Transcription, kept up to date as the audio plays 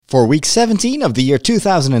For week 17 of the year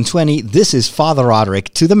 2020, this is Father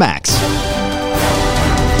Roderick to the max.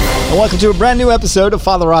 And welcome to a brand new episode of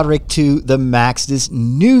Father Roderick to the Max, this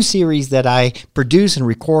new series that I produce and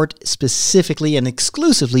record specifically and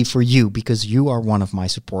exclusively for you because you are one of my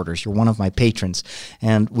supporters. You're one of my patrons.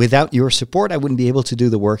 And without your support, I wouldn't be able to do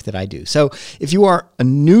the work that I do. So if you are a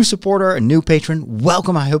new supporter, a new patron,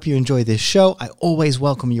 welcome. I hope you enjoy this show. I always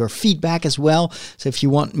welcome your feedback as well. So if you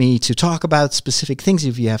want me to talk about specific things,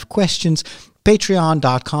 if you have questions,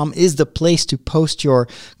 Patreon.com is the place to post your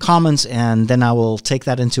comments, and then I will take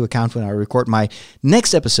that into account when I record my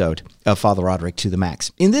next episode of Father Roderick to the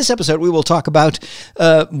Max. In this episode, we will talk about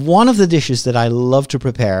one of the dishes that I love to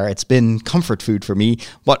prepare. It's been comfort food for me.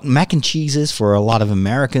 What mac and cheese is for a lot of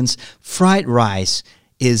Americans, fried rice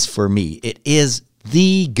is for me. It is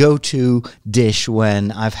the go-to dish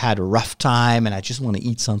when I've had a rough time and I just want to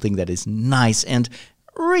eat something that is nice and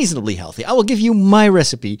reasonably healthy. I will give you my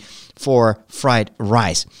recipe for fried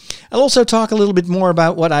rice. I'll also talk a little bit more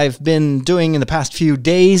about what I've been doing in the past few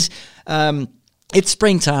days. It's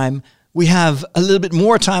springtime. We have a little bit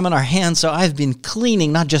more time on our hands, so I've been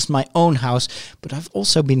cleaning not just my own house, but I've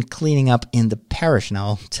also been cleaning up in the parish, and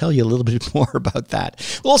I'll tell you a little bit more about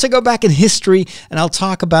that. We'll also go back in history, and I'll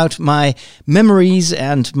talk about my memories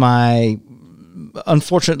and my,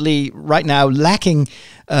 unfortunately, right now lacking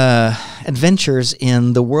adventures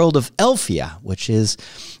in the world of Elfia, which is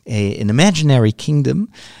an imaginary kingdom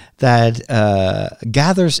that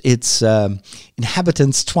gathers its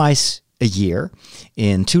inhabitants twice a year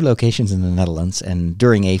in 2 locations in the Netherlands and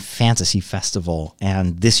during a fantasy festival.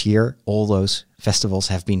 And this year, all those festivals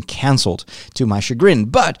have been cancelled to my chagrin.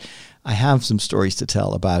 But I have some stories to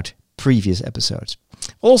tell about previous episodes.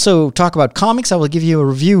 Also talk about comics. I will give you a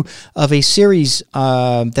review of a series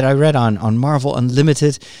that I read on Marvel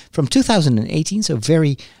Unlimited from 2018, so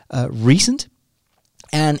very recent.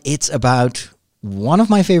 And it's about one of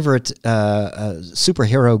my favorite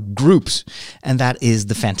superhero groups, and that is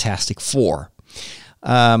the Fantastic Four.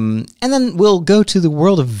 And then we'll go to the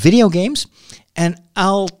world of video games, and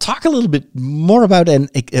I'll talk a little bit more about a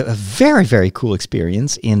very, very cool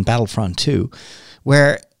experience in Battlefront 2,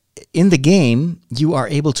 where in the game, you are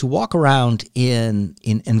able to walk around in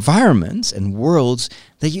environments and worlds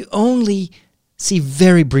that you only see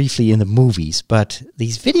very briefly in the movies. But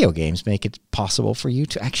these video games make it possible for you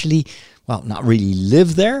to actually, well, not really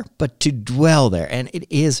live there, but to dwell there. And it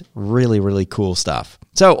is really, really cool stuff.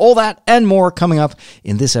 So all that and more coming up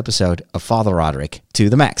in this episode of Father Roderick to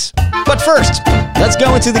the Max. But first, let's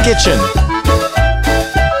go into the kitchen.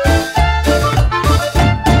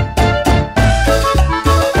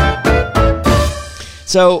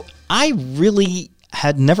 So I really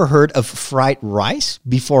had never heard of fried rice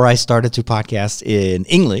before I started to podcast in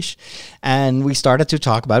English, and we started to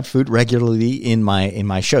talk about food regularly in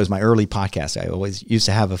my shows, my early podcasts. I always used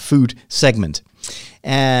to have a food segment,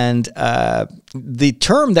 and the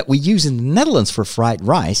term that we use in the Netherlands for fried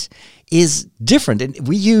rice is different. And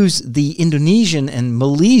we use the Indonesian and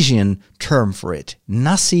Malaysian term for it,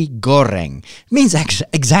 nasi goreng. It means actually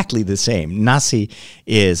exactly the same. Nasi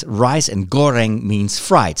is rice and goreng means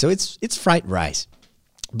fried. So it's fried rice.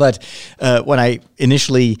 But when I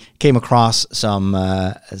initially came across some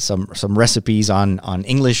recipes on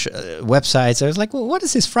English websites, I was like, well, what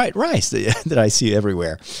is this fried rice that I see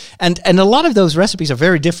everywhere? And a lot of those recipes are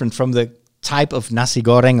very different from the type of nasi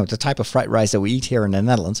goreng or the type of fried rice that we eat here in the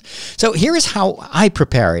Netherlands. So here is how I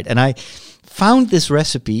prepare it. And I found this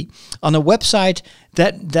recipe on a website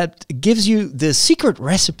that gives you the secret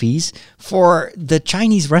recipes for the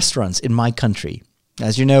Chinese restaurants in my country.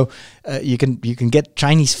 As you know, you can get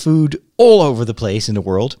Chinese food all over the place in the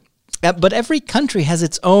world. But every country has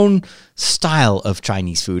its own style of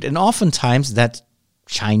Chinese food. And oftentimes that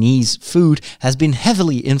Chinese food has been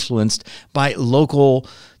heavily influenced by local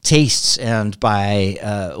tastes and by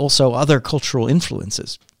also other cultural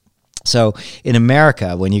influences. So in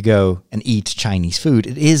America, when you go and eat Chinese food,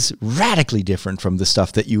 it is radically different from the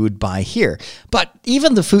stuff that you would buy here. But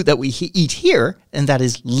even the food that we eat here, and that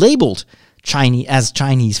is labeled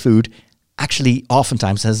Chinese food, actually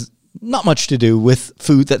oftentimes has not much to do with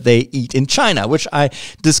food that they eat in China, which I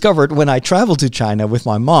discovered when I traveled to China with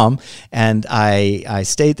my mom, and I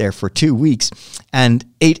stayed there for 2 weeks and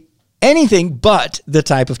ate anything but the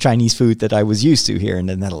type of Chinese food that I was used to here in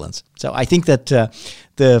the Netherlands. So I think that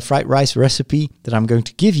the fried rice recipe that I'm going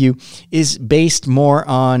to give you is based more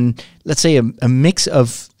on, let's say, a mix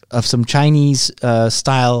of some Chinese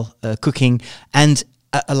style cooking and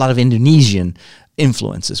a lot of Indonesian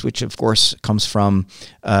influences, which of course comes from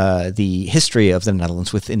the history of the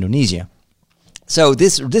Netherlands with Indonesia. So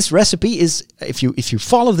this recipe is, if you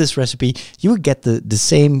follow this recipe, you would get the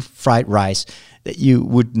same fried rice that you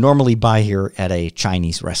would normally buy here at a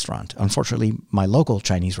Chinese restaurant. Unfortunately, my local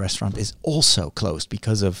Chinese restaurant is also closed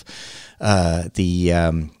because of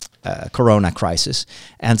the Corona crisis.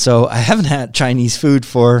 And so I haven't had Chinese food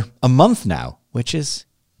for a month now, which is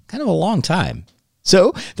kind of a long time.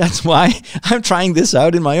 So that's why I'm trying this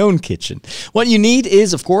out in my own kitchen. What you need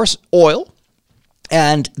is, of course, oil.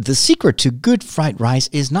 And the secret to good fried rice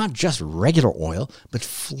is not just regular oil, but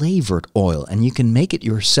flavored oil. And you can make it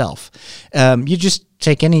yourself. You just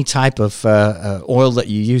take any type of oil that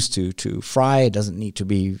you use to fry. It doesn't need to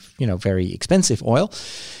be, very expensive oil.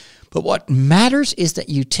 But what matters is that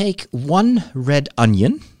you take 1 red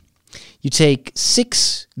onion. You take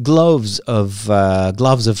 6 cloves of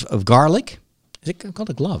garlic. Is it called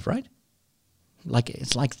a glove, right?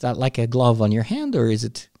 It's like that, like a glove on your hand, or is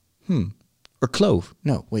it? Or clove?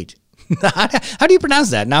 No, wait. How do you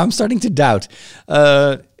pronounce that? Now I'm starting to doubt.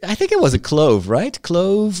 I think it was a clove, right?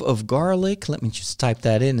 Clove of garlic. Let me just type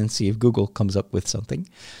that in and see if Google comes up with something.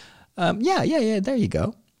 Yeah. There you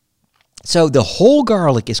go. So the whole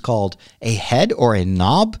garlic is called a head or a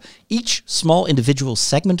knob. Each small individual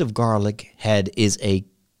segment of garlic head is a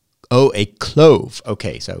clove.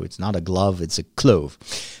 Okay, so it's not a glove, it's a clove.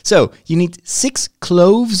 So you need 6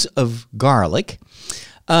 cloves of garlic.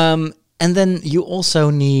 And then you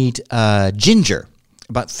also need ginger,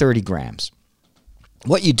 about 30 grams.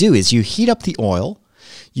 What you do is you heat up the oil.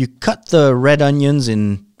 You cut the red onions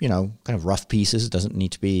in, kind of rough pieces. It doesn't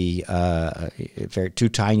need to be too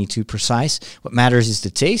tiny, too precise. What matters is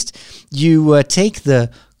the taste. You take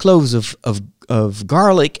the cloves of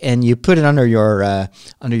garlic and you put it under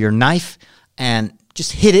your knife and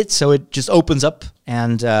just hit it so it just opens up,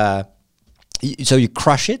 and so you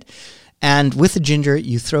crush it. And with the ginger,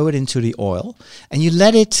 you throw it into the oil, and you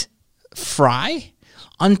let it fry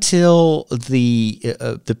until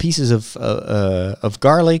the pieces of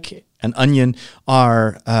garlic and onion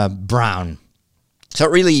are brown. So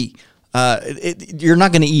really, you're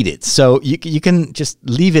not going to eat it. So you can just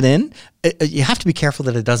leave it in. You have to be careful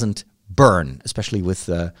that it doesn't burn, especially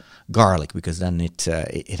with garlic, because then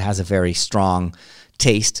it has a very strong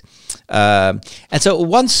taste. And so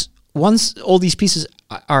once all these pieces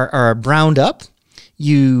are browned up,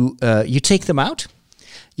 you take them out,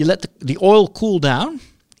 you let the oil cool down,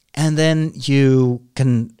 and then you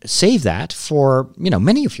can save that for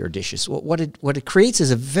many of your dishes. What it creates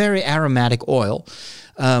is a very aromatic oil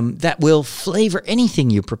that will flavor anything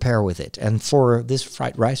you prepare with it. And for this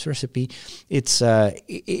fried rice recipe, it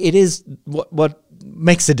is what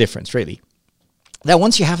makes the difference, really. Now,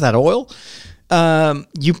 once you have that oil,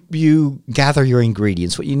 you gather your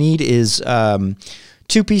ingredients. What you need is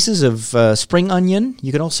 2 pieces of spring onion.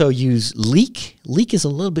 You can also use leek. Leek is a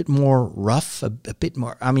little bit more rough, a bit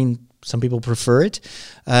more. I mean, some people prefer it.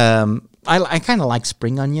 I kind of like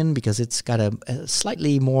spring onion because it's got a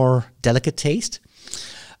slightly more delicate taste.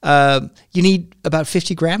 You need about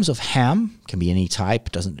 50 grams of ham. Can be any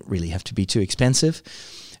type. Doesn't really have to be too expensive.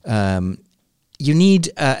 You need,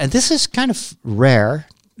 and this is kind of rare.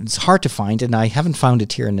 It's hard to find, and I haven't found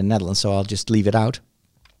it here in the Netherlands, so I'll just leave it out.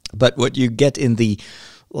 But what you get in the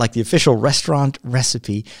official restaurant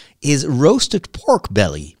recipe is roasted pork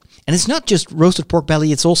belly. And it's not just roasted pork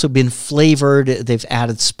belly, it's also been flavored. They've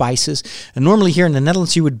added spices. And normally here in the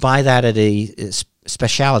Netherlands, you would buy that at a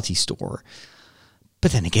specialty store.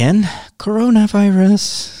 But then again,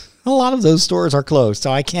 coronavirus. A lot of those stores are closed,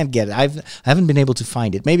 so I can't get it. I haven't been able to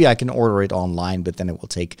find it. Maybe I can order it online, but then it will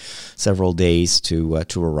take several days to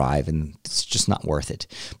arrive, and it's just not worth it.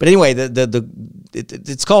 But anyway,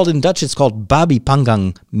 it's called in Dutch. It's called babi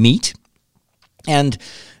panggang meat, and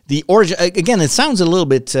the origin again. It sounds a little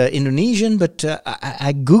bit Indonesian, but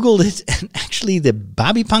I googled it, and actually, the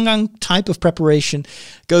babi panggang type of preparation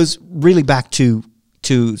goes really back to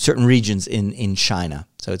certain regions in China.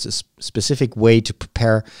 So it's a specific way to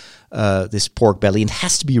prepare this pork belly. It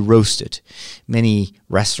has to be roasted. Many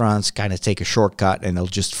restaurants kind of take a shortcut and they'll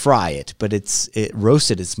just fry it, but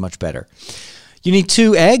roasted is much better. You need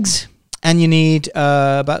 2 eggs, and you need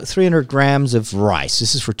about 300 grams of rice.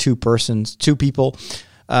 This is for 2 people.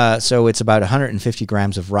 So it's about 150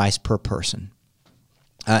 grams of rice per person.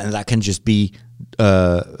 And that can just be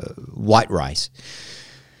white rice.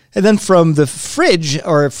 And then from the fridge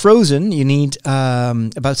or frozen, you need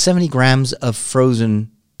about 70 grams of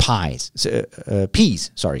frozen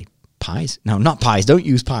peas. Sorry, pies? No, not pies. Don't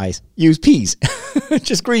use pies. Use peas.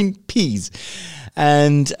 Just green peas.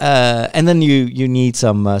 And then you need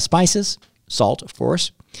some spices, salt, of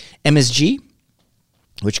course, MSG,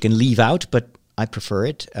 which you can leave out, but I prefer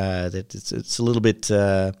it. That it's a little bit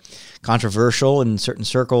controversial in certain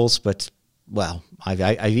circles, but well, I've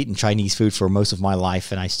eaten Chinese food for most of my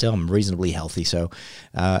life, and I still am reasonably healthy, so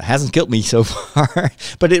it hasn't killed me so far.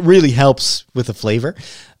 But it really helps with the flavor.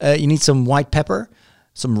 You need some white pepper,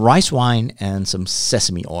 some rice wine, and some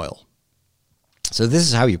sesame oil. So this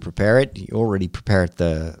is how you prepare it. You already prepared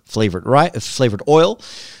the flavored oil.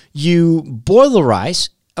 You boil the rice.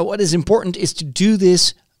 What is important is to do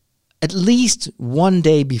this at least one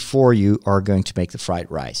day before you are going to make the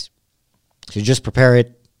fried rice. So you just prepare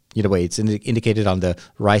it the way it's indicated on the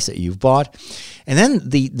rice that you've bought. And then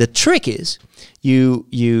the trick is you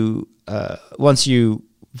once you've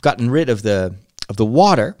gotten rid of the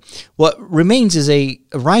water, what remains is a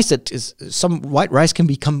rice that is, some white rice can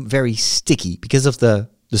become very sticky because of the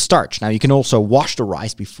starch. Now, you can also wash the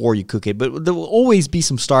rice before you cook it, but there will always be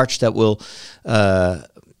some starch that will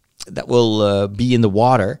be in the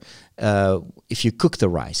water if you cook the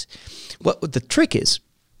rice. What the trick is,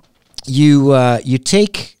 you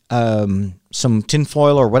take some tin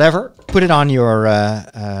foil or whatever, put it on your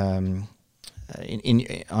on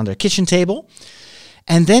the kitchen table,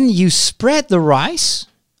 and then you spread the rice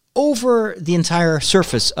over the entire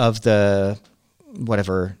surface of the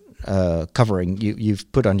whatever covering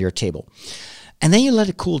you've put on your table. And then you let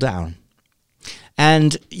it cool down.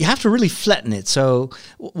 And you have to really flatten it. So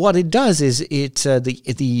what it does is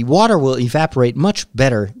the water will evaporate much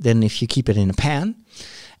better than if you keep it in a pan.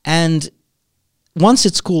 And once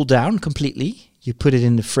it's cooled down completely, you put it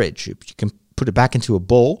in the fridge. You can put it back into a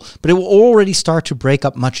bowl, but it will already start to break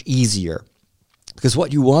up much easier. Because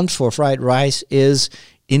what you want for fried rice is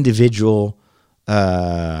individual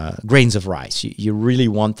grains of rice. You really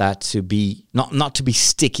want that to be not to be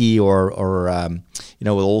sticky or with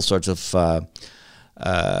all sorts of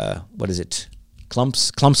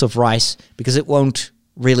clumps of rice, because it won't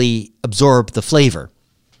really absorb the flavor.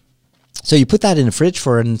 So you put that in the fridge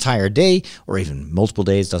for an entire day or even multiple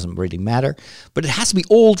days, doesn't really matter. But it has to be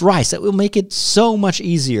old rice. That will make it so much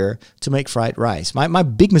easier to make fried rice. My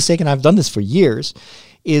big mistake, and I've done this for years,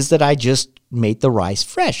 is that I just made the rice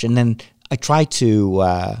fresh. And then I tried to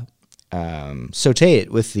saute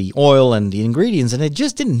it with the oil and the ingredients, and it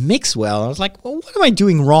just didn't mix well. I was like, well, what am I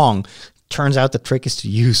doing wrong? Turns out the trick is to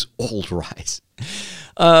use old rice.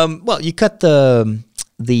 You cut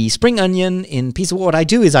the spring onion in pieces. What I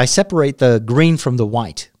do is I separate the green from the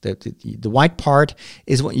white. The white part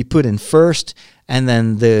is what you put in first, and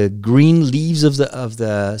then the green leaves of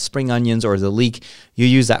the spring onions or the leek, you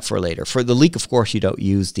use that for later. For the leek, of course, you don't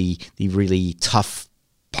use the really tough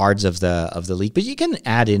parts of the leek, but you can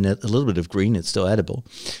add in a little bit of green. It's still edible.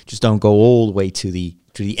 Just don't go all the way to the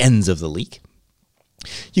ends of the leek.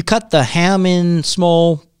 You cut the ham in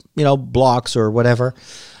small, blocks or whatever.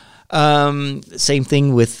 Same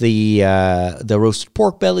thing with the roasted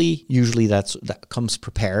pork belly. Usually that comes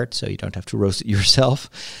prepared, so you don't have to roast it yourself.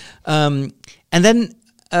 And then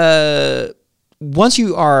once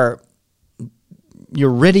you're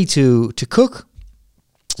ready to cook,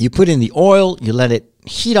 you put in the oil. You let it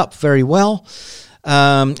heat up very well,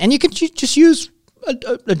 and you can just use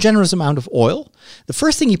a generous amount of oil. The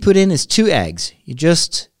first thing you put in is 2 eggs. You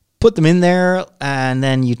just put them in there, and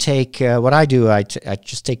then you take, what I do, I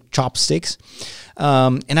just take chopsticks,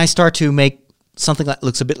 and I start to make something that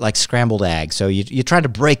looks a bit like scrambled eggs. So you try to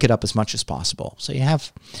break it up as much as possible. So you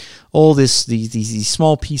have all these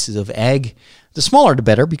small pieces of egg. The smaller the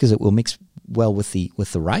better, because it will mix well with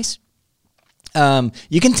the rice.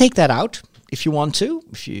 You can take that out if you want to.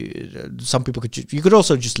 Some people could. You could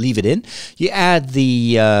also just leave it in. You add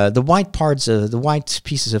the white parts, the white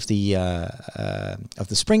pieces of the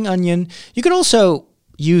spring onion. You could also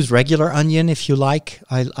use regular onion if you like.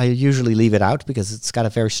 I usually leave it out because it's got a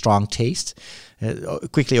very strong taste.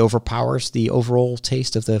 It quickly overpowers the overall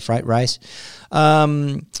taste of the fried rice.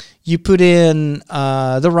 You put in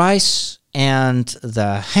the rice and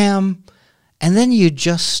the ham, and then you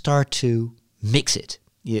just start to mix it.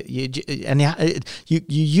 You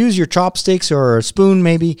use your chopsticks or a spoon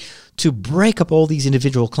maybe to break up all these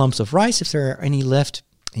individual clumps of rice if there are any left,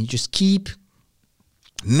 and you just keep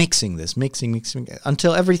mixing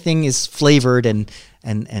until everything is flavored and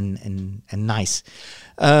nice.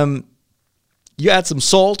 You add some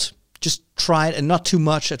salt. Just try it, and not too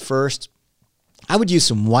much at first. I would use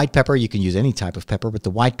some white pepper. You can use any type of pepper, but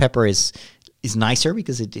the white pepper is nicer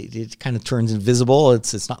because it kind of turns invisible.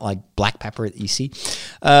 It's not like black pepper that you see.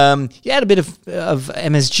 You add a bit of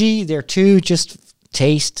MSG there too. Just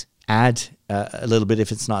taste. Add a little bit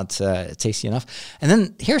if it's not tasty enough. And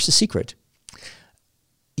then here's the secret.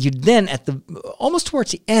 you then at the almost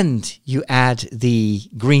towards the end you add the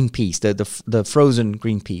green peas, the frozen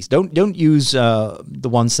green peas. Don't use the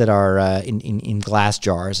ones that are in glass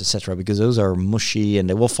jars, etc., because those are mushy and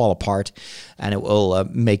they will fall apart, and it will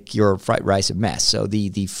make your fried rice a mess. So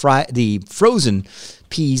the frozen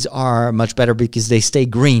peas are much better because they stay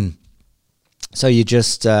green. So you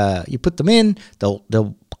just you put them in,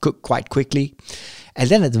 they'll cook quite quickly, and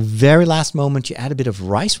then at the very last moment you add a bit of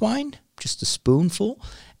rice wine, just a spoonful,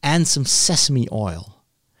 and some sesame oil.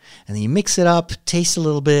 And then you mix it up, taste a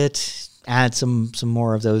little bit, add some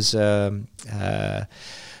more of those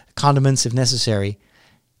condiments if necessary.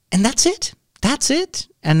 And that's it. That's it.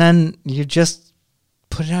 And then you just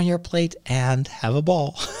put it on your plate and have a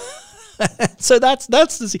ball. So that's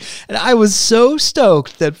the. And I was so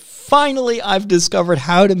stoked that finally I've discovered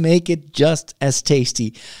how to make it just as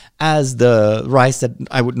tasty as the rice that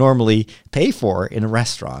I would normally pay for in a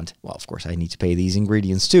restaurant. Well, of course, I need to pay these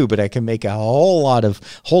ingredients too, but I can make a whole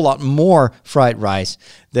lot more fried rice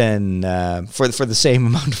than for the same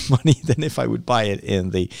amount of money than if I would buy it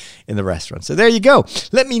in the restaurant. So there you go.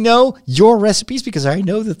 Let me know your recipes, because I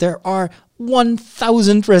know that there are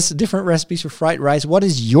 1,000 different recipes for fried rice. What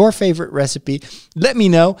is your favorite recipe? Let me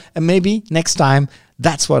know, and maybe next time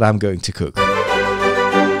that's what I'm going to cook.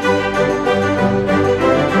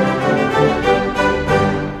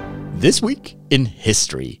 This week in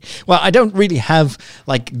history. Well, I don't really have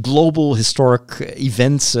like global historic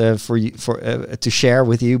events to share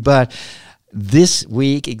with you, but this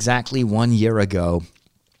week, exactly 1 year ago,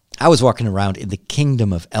 I was walking around in the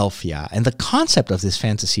kingdom of Elfia, and the concept of this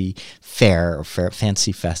fantasy fair or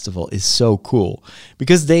fantasy festival is so cool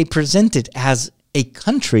because they present it as a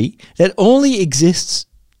country that only exists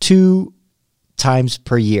 2 times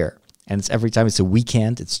per year. And it's every time it's a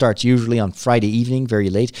weekend. It starts usually on Friday evening, very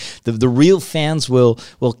late. The real fans will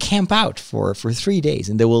camp out for 3 days,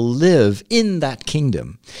 and they will live in that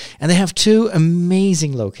kingdom. And they have 2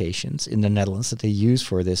 amazing locations in the Netherlands that they use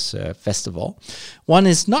for this festival. One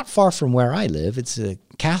is not far from where I live. It's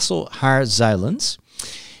Castle Haarzuilens.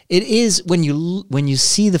 It is, when you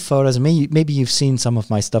see the photos, maybe you've seen some of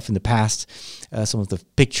my stuff in the past, some of the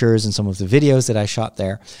pictures and some of the videos that I shot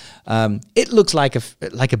there. It looks like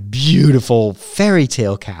a beautiful fairy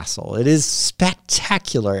tale castle. It is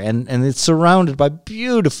spectacular, and it's surrounded by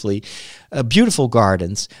beautiful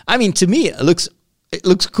gardens. I mean, to me, it looks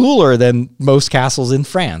cooler than most castles in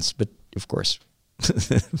France, but of course,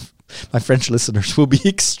 my French listeners will be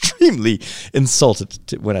extremely insulted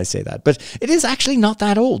when I say that. But it is actually not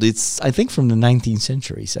that old. It's, I think, from the 19th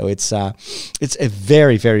century. So it's a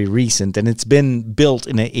very, very recent, and it's been built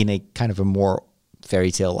in a kind of a more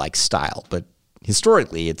fairy tale-like style. But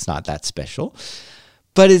historically, it's not that special.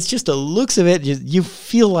 But it's just the looks of it. You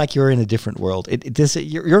feel like you're in a different world.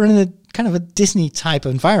 You're in a kind of a Disney type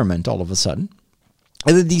environment all of a sudden.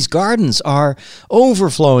 And these gardens are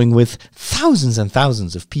overflowing with thousands and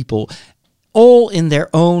thousands of people, all in their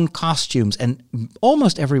own costumes. And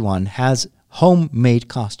almost everyone has homemade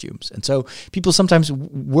costumes. And so people sometimes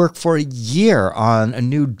work for a year on a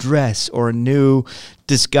new dress or a new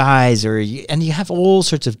disguise, and you have all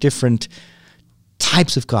sorts of different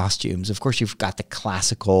types of costumes. Of course, you've got the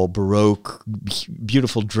classical, Baroque,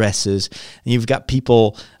 beautiful dresses, and you've got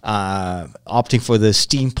people opting for the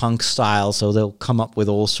steampunk style, so they'll come up with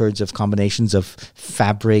all sorts of combinations of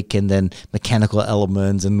fabric and then mechanical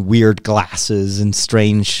elements and weird glasses and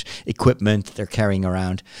strange equipment they're carrying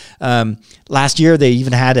around. Last year, they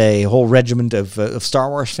even had a whole regiment of Star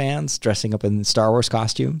Wars fans dressing up in Star Wars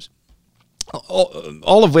costumes.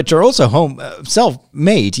 All of which are also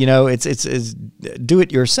self-made. You know, it's do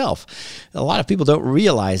it yourself. A lot of people don't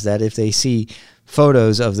realize that if they see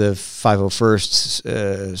photos of the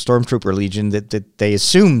 501st Stormtrooper Legion, that they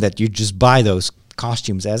assume that you just buy those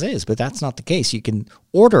costumes as is, but that's not the case. You can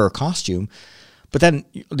order a costume, but then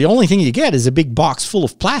the only thing you get is a big box full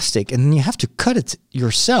of plastic, and you have to cut it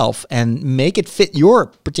yourself and make it fit your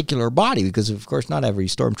particular body, because of course not every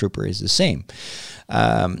Stormtrooper is the same.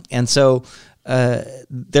 And so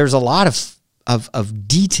there's a lot of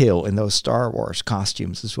detail in those Star Wars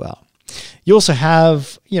costumes as well. You also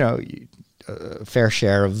have, a fair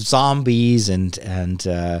share of zombies and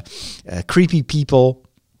creepy people.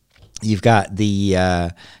 You've got the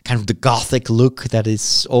kind of the gothic look that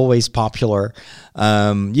is always popular.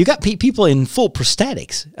 You got people in full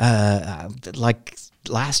prosthetics. Like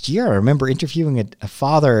last year, I remember interviewing a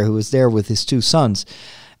father who was there with his 2 sons,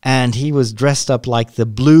 and he was dressed up like the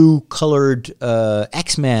blue-colored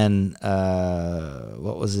X-Men.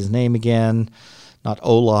 What was his name again? Not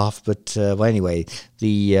Olaf, but well, anyway,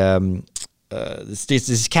 the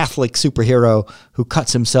this Catholic superhero who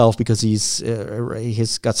cuts himself because he's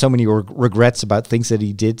got so many regrets about things that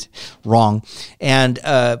he did wrong, and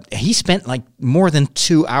he spent like more than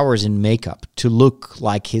 2 hours in makeup to look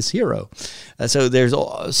like his hero. So there's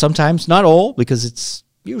sometimes, not all, because it's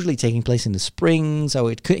usually taking place in the spring, so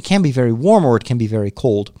it can be very warm or it can be very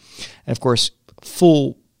cold, and of course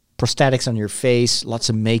full prosthetics on your face, lots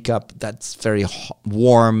of makeup. That's very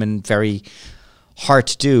warm and very hard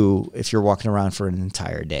to do if you're walking around for an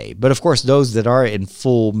entire day. But of course, those that are in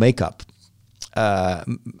full makeup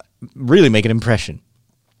really make an impression.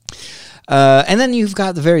 And then you've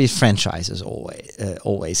got the various franchises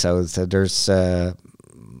always. So there's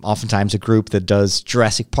oftentimes a group that does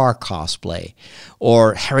Jurassic Park cosplay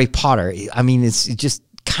or Harry Potter. I mean, it's just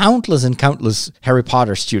countless and countless Harry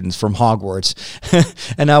Potter students from Hogwarts.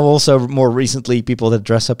 And now also more recently people that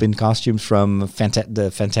dress up in costumes from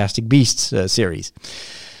the Fantastic Beasts series.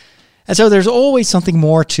 And so there's always something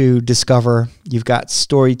more to discover. You've got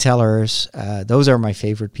storytellers. Those are my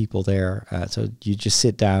favorite people there. So you just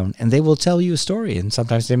sit down and they will tell you a story. And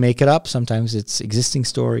sometimes they make it up. Sometimes it's existing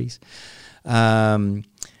stories. There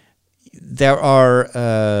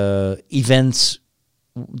are events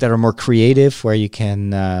that are more creative, where you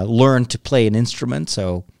can learn to play an instrument.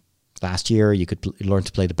 So last year you could learn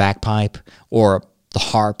to play the bagpipe or the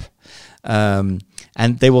harp, and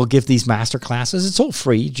they will give these master classes. It's all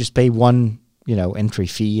free. Just pay one, entry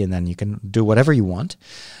fee, and then you can do whatever you want.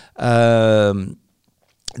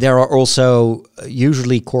 There are also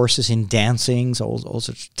usually courses in dancing, so all sorts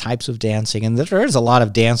of types of dancing, and there is a lot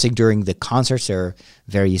of dancing during the concerts. There are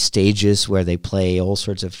various stages where they play all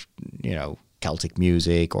sorts of, Celtic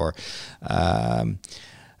music or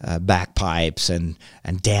bagpipes and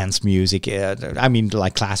dance music.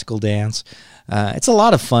 Like classical dance. It's a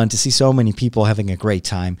lot of fun to see so many people having a great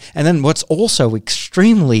time. And then what's also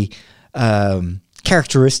extremely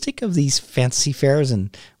characteristic of these fantasy fairs,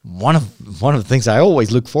 and one of the things I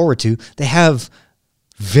always look forward to, they have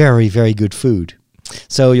very, very good food.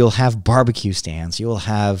 So you'll have barbecue stands. You'll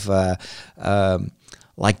have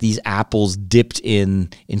like these apples dipped in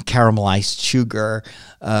caramelized sugar.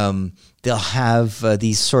 They'll have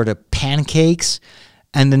these sort of pancakes,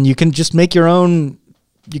 and then you can just make your own.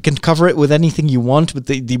 You can cover it with anything you want, but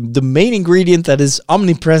the main ingredient that is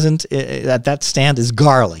omnipresent at that stand is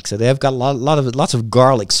garlic. So they have got lots of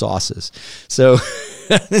garlic sauces. So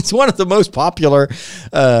it's one of the most popular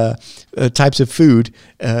types of food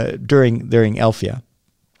during Elfia.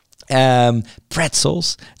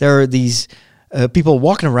 Pretzels. There are these people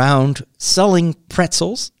walking around selling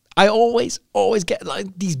pretzels. I always get like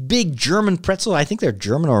these big German pretzels. I think they're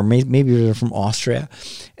German, or maybe they're from Austria.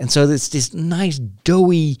 And so it's this nice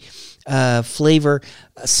doughy flavor.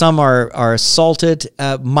 Some are salted.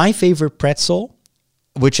 My favorite pretzel,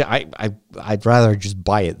 which I'd rather just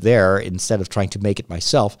buy it there instead of trying to make it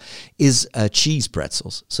myself, is cheese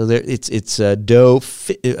pretzels. So it's dough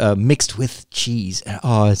mixed with cheese. And,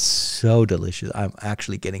 it's so delicious. I'm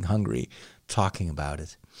actually getting hungry talking about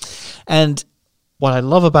it. And what I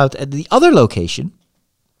love about the other location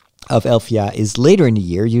of Elfia is later in the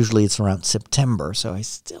year. Usually it's around September, so I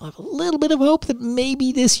still have a little bit of hope that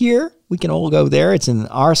maybe this year we can all go there. It's in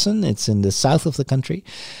Arsen. It's in the south of the country.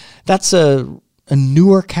 That's a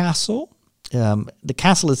newer castle. The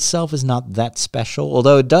castle itself is not that special,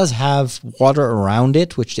 although it does have water around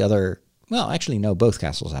it, which both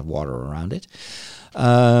castles have water around it.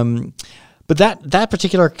 But that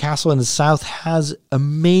particular castle in the south has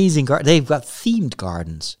amazing gardens. They've got themed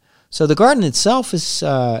gardens. So the garden itself is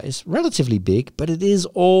relatively big, but it is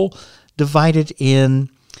all divided in,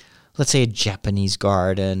 let's say, a Japanese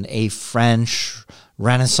garden, a French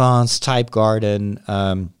Renaissance type garden,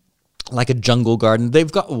 like a jungle garden.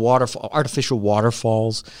 They've got artificial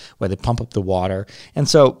waterfalls where they pump up the water. And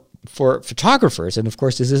so for photographers, and of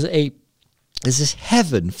course this is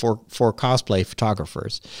heaven for cosplay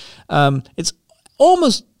photographers. It's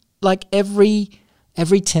almost like every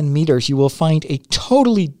 10 meters you will find a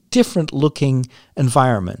totally different looking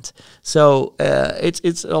environment. So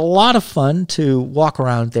it's a lot of fun to walk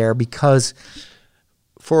around there, because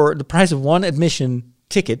for the price of one admission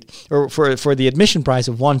ticket, or for the admission price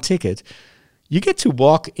of one ticket, you get to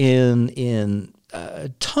walk in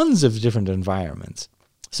tons of different environments.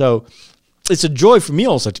 So it's a joy for me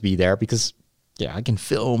also to be there, because I can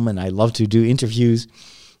film and I love to do interviews.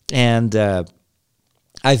 And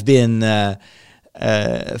I've been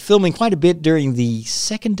filming quite a bit during the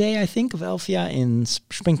second day, I think, of Elfia in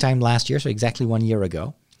springtime last year, so exactly 1 year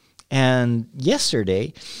ago. And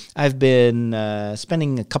yesterday, I've been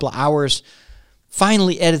spending a couple of hours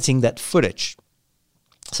finally editing that footage.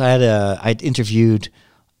 So I'd interviewed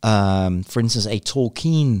for instance, a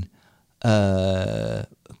Tolkien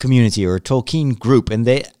community or a Tolkien group, and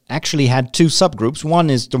they actually had two subgroups. One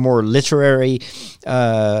is the more literary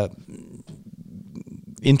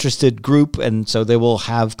interested group, and so they will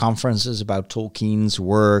have conferences about Tolkien's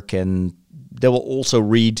work, and they will also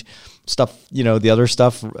read stuff, the other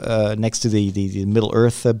stuff next to the Middle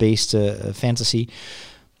Earth based fantasy.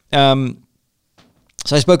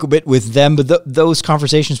 So I spoke a bit with them, but those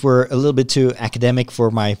conversations were a little bit too academic for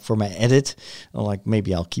my edit. Like,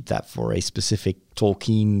 maybe I'll keep that for a specific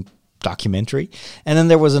Tolkien documentary. And then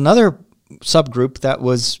there was another subgroup that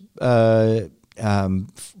was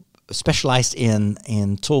specialized in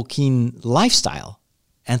Tolkien lifestyle.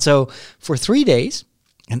 And so for 3 days,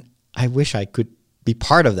 and I wish I could be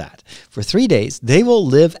part of that, for 3 days, they will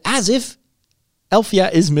live as if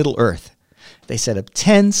Elfia is Middle Earth. They set up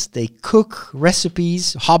tents, they cook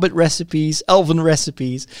recipes, hobbit recipes, elven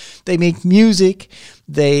recipes. They make music,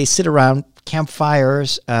 they sit around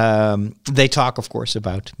campfires. They talk, of course,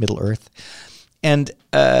 about Middle Earth. And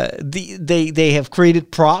they have created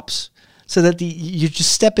props so that you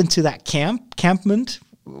just step into that campment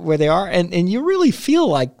where they are, and you really feel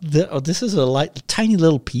like this is a tiny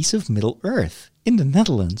little piece of Middle Earth in the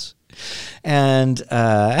Netherlands. And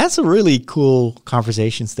that's a really cool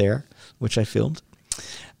conversations there, which I filmed.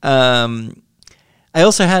 I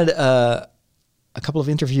also had a couple of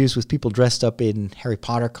interviews with people dressed up in Harry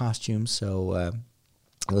Potter costumes. So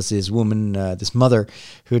there was this woman, this mother,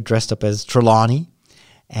 who had dressed up as Trelawney,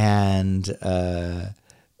 and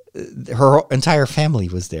her entire family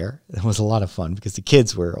was there. It was a lot of fun because the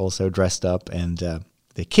kids were also dressed up, and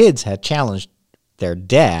the kids had challenged their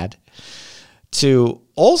dad to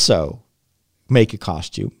also make a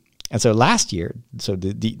costume. And so last year,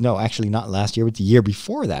 no, actually not last year, but the year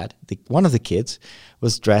before that, one of the kids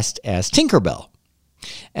was dressed as Tinkerbell.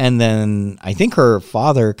 And then I think her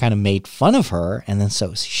father kind of made fun of her. And then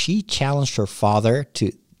so she challenged her father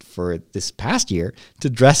for this past year to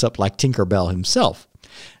dress up like Tinkerbell himself.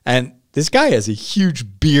 And this guy has a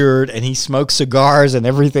huge beard and he smokes cigars and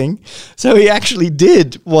everything. So he actually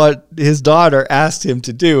did what his daughter asked him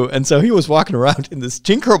to do. And so he was walking around in this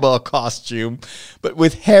Tinkerbell costume, but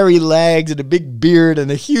with hairy legs and a big beard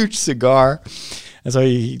and a huge cigar. And so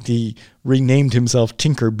he renamed himself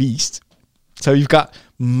Tinker Beast. So you've got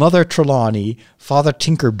Mother Trelawney, Father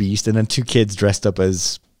Tinker Beast, and then two kids dressed up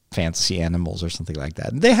as fantasy animals or something like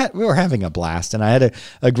that. And we were having a blast. And I had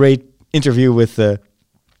a great interview with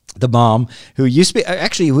the mom, who used to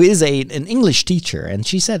be who is an English teacher, and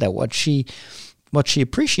she said that what she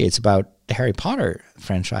appreciates about the Harry Potter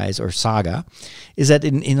franchise or saga is that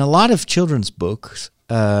in a lot of children's books,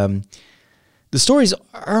 the stories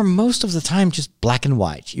are most of the time just black and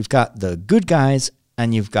white. You've got the good guys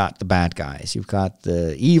and you've got the bad guys. You've got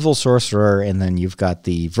the evil sorcerer and then you've got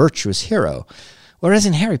the virtuous hero. Whereas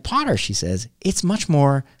in Harry Potter, she says, it's much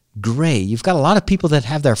more gray. You've got a lot of people that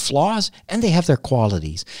have their flaws and they have their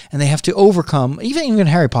qualities, and they have to overcome. Even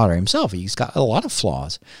Harry Potter himself, he's got a lot of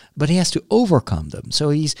flaws, but he has to overcome them. So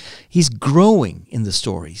he's growing in the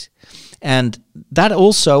stories, and that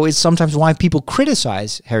also is sometimes why people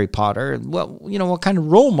criticize Harry Potter. Well, what kind of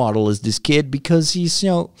role model is this kid? Because he's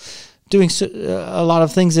doing a lot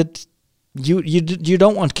of things that you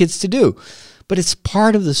don't want kids to do. But it's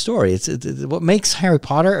part of the story. It's what makes Harry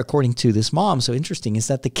Potter, according to this mom, so interesting is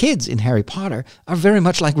that the kids in Harry Potter are very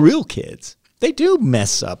much like real kids. They do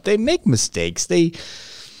mess up. They make mistakes. They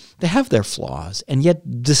have their flaws. And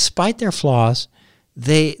yet, despite their flaws,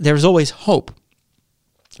 there's always hope.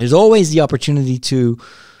 There's always the opportunity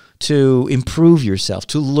to improve yourself,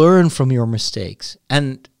 to learn from your mistakes.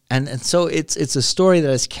 And so it's a story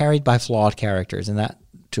that is carried by flawed characters, and that,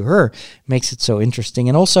 to her, makes it so interesting,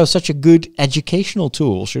 and also such a good educational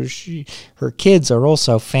tool. Her kids are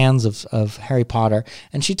also fans of Harry Potter,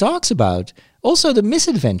 and she talks about also the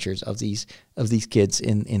misadventures of these kids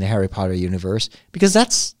in the Harry Potter universe, because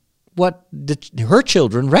that's what her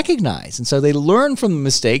children recognize, and so they learn from the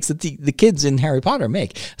mistakes that the kids in Harry Potter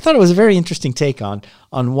make. I thought it was a very interesting take on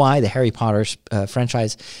why the Harry Potter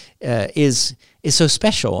franchise is so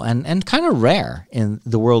special and kind of rare in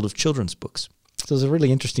the world of children's books. So it was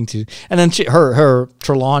really interesting to, and then her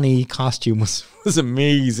Trelawney costume was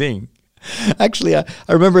amazing. Actually, I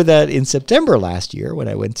remember that in September last year when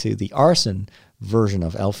I went to the arson version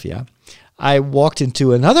of Elfia, I walked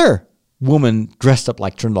into another woman dressed up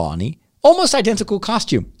like Trelawney, almost identical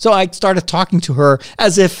costume. So I started talking to her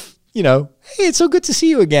as if, hey, it's so good to see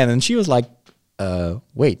you again. And she was like,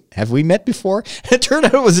 wait, have we met before? And it turned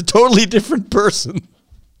out it was a totally different person.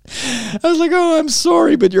 I was like, oh, I'm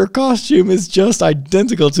sorry, but your costume is just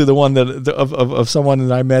identical to the one of someone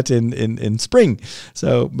that I met in spring.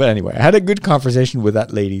 So, but anyway, I had a good conversation with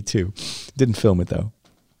that lady too. Didn't film it though.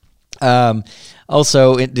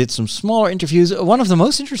 Also, it did some smaller interviews. One of the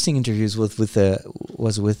most interesting interviews was with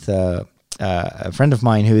a friend of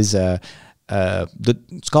mine who is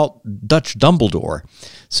it's called Dutch Dumbledore.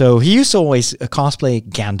 So he used to always cosplay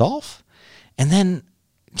Gandalf, and then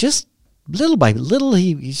just little by little,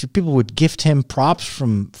 people would gift him props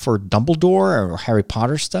for Dumbledore or Harry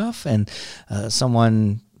Potter stuff. And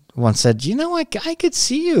someone once said, I could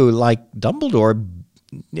see you like Dumbledore,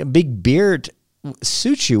 a big beard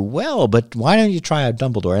suits you well, but why don't you try out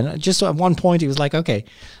Dumbledore? And just at one point, he was like, okay,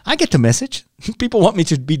 I get the message. People want me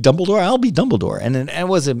to be Dumbledore. I'll be Dumbledore. And it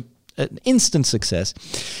was an instant success.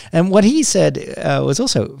 And what he said was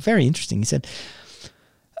also very interesting. He said,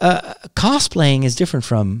 cosplaying is different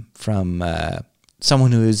from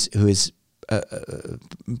someone who is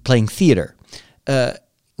playing theater.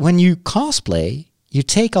 When you cosplay, you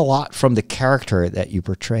take a lot from the character that you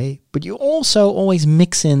portray, but you also always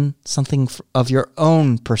mix in something of your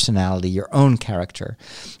own personality, your own character.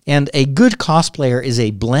 And a good cosplayer is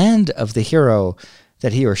a blend of the hero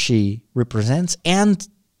that he or she represents, and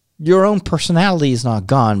your own personality is not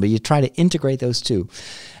gone, but you try to integrate those two.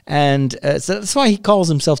 And so that's why he calls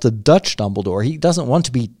himself the Dutch Dumbledore. He doesn't want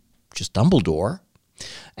to be just Dumbledore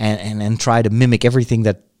and try to mimic everything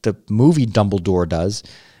that the movie Dumbledore does.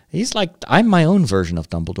 He's like, I'm my own version of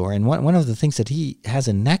Dumbledore. And one of the things that he has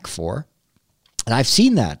a knack for, and I've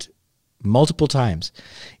seen that multiple times,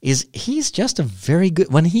 is he's just a very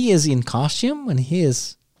good, when he is in costume, when he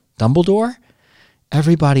is Dumbledore,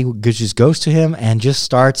 everybody just goes to him and just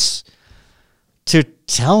starts to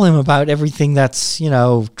tell him about everything that's,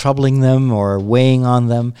 troubling them or weighing on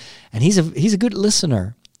them. And he's a good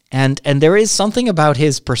listener. And there is something about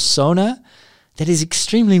his persona that is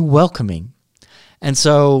extremely welcoming. And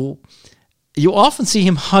so you often see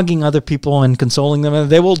him hugging other people and consoling them,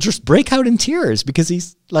 and they will just break out in tears because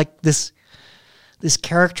he's like this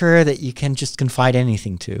character that you can just confide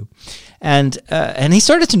anything to. And he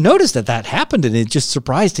started to notice that happened, and it just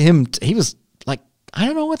surprised him. He was like, I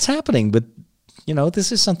don't know what's happening, but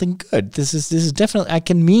this is something good. This is definitely, I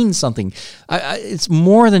can mean something. It's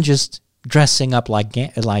more than just dressing up like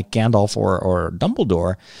Gandalf or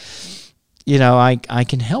Dumbledore. I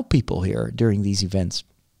can help people here during these events.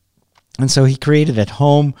 And so he created at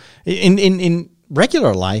home. In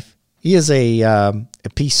regular life, he is a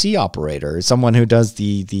PC operator, someone who does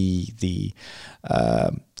the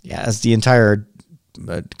entire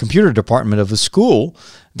computer department of a school.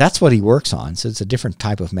 That's what he works on. So it's a different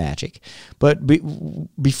type of magic. But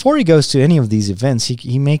before he goes to any of these events,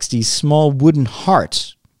 he makes these small wooden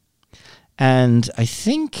hearts. And I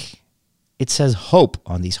think it says hope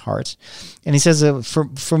on these hearts. And he says,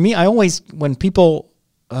 for me, I always, when people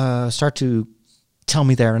start to tell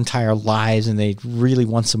me their entire lives and they really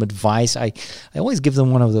want some advice, I always give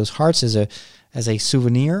them one of those hearts as a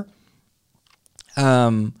souvenir.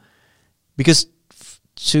 Because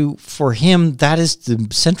for him, that is the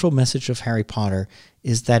central message of Harry Potter,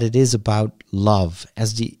 is that it is about love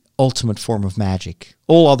as the ultimate form of magic.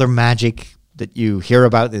 All other magic that you hear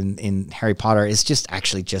about in Harry Potter is just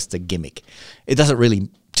a gimmick. It doesn't really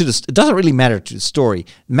matter to the story.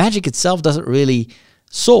 Magic itself doesn't really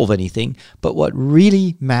solve anything, but what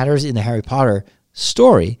really matters in the Harry Potter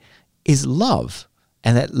story is love.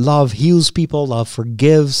 And that love heals people, love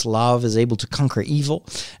forgives, love is able to conquer evil.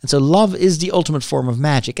 And so love is the ultimate form of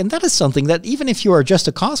magic. And that is something that even if you are just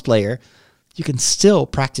a cosplayer, you can still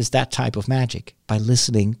practice that type of magic by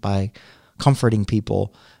listening, by comforting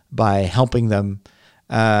people, by helping them.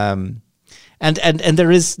 And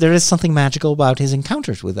there is something magical about his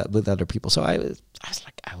encounters with other people. So I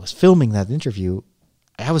was filming that interview.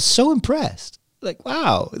 I was so impressed. Like,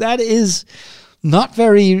 wow, that is not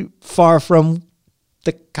very far from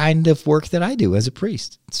the kind of work that I do as a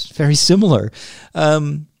priest. It's very similar.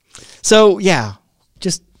 So yeah,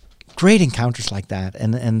 just great encounters like that.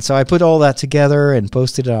 And so I put all that together and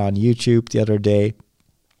posted it on YouTube the other day.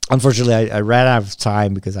 Unfortunately, I ran out of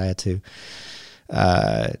time because I had to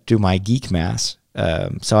do my geek mass.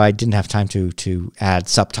 So I didn't have time to add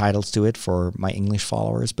subtitles to it for my English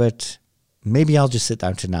followers, but maybe I'll just sit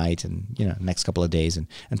down tonight and, next couple of days and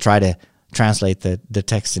try to translate the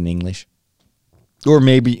text in English. Or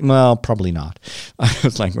maybe, well, probably not. I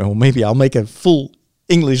was like, well, maybe I'll make a full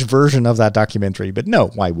English version of that documentary, but no,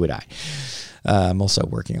 why would I? I'm also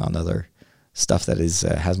working on other stuff that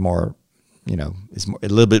has more, is a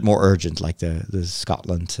little bit more urgent, like the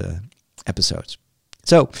Scotland episodes.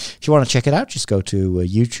 So if you want to check it out, just go to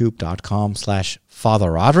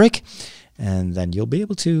youtube.com/Father Roderick. And then you'll be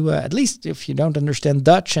able to, at least if you don't understand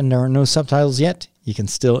Dutch and there are no subtitles yet, you can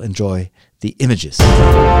still enjoy the images.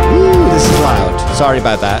 Ooh, this is loud. Sorry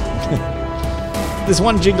about that. This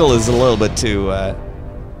one jingle is a little bit too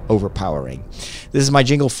overpowering. This is my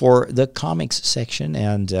jingle for the comics section.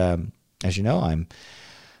 And as you know, I'm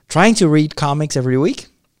trying to read comics every week.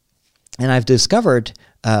 And I've discovered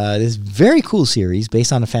this very cool series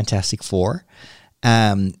based on the Fantastic Four.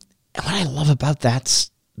 And what I love about that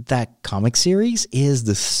comic series is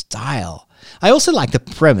the style. I also like the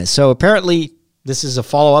premise. So apparently this is a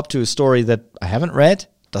follow-up to a story that I haven't read.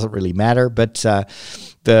 Doesn't really matter, but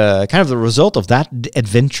the kind of the result of that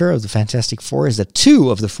adventure of the Fantastic Four is that 2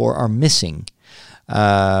 of the 4 are missing.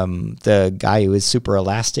 The guy who is super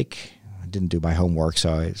elastic, I didn't do my homework,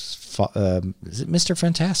 so is it Mr.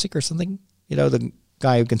 Fantastic or something? You know, the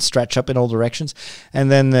guy who can stretch up in all directions. And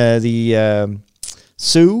then the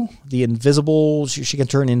Sue, the invisible, she can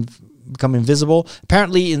become invisible.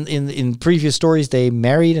 Apparently, in previous stories, they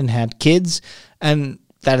married and had kids, and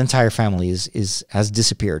that entire family has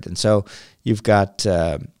disappeared. And so you've got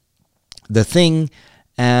the Thing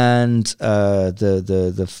and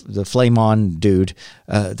the Flame On dude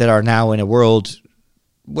that are now in a world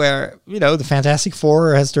where the Fantastic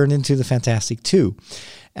Four has turned into the Fantastic Two,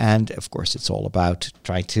 and of course, it's all about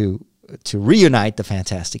trying to reunite the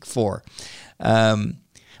Fantastic Four.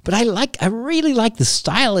 But I really like the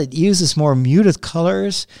style. It uses more muted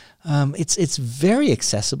colors. It's very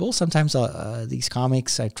accessible. Sometimes these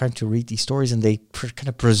comics, I try to read these stories and they kind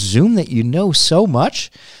of presume that you know so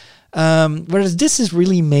much. Whereas this is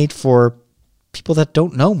really made for people that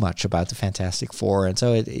don't know much about the Fantastic Four. And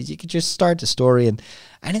so you could just start the story and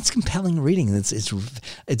it's compelling reading.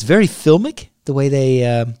 It's very filmic the way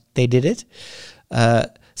they did it.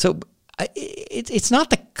 So it's not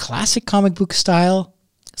the classic comic book style.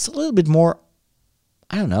 It's a little bit more,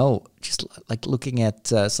 I don't know, just like looking at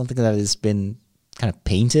something that has been kind of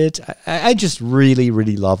painted. I just really,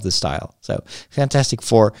 really love the style. So Fantastic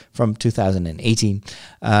Four from 2018.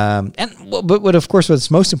 But of course, what's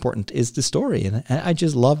most important is the story. And I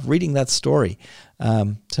just love reading that story.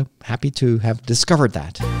 So happy to have discovered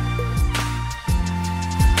that.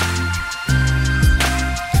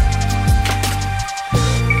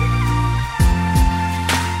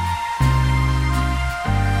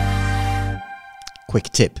 Quick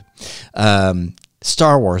tip.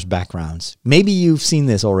 Star Wars backgrounds. Maybe you've seen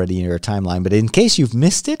this already in your timeline, but in case you've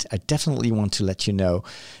missed it, I definitely want to let you know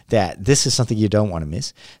that this is something you don't want to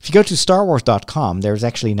miss. If you go to starwars.com, there's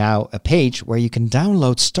actually now a page where you can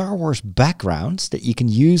download Star Wars backgrounds that you can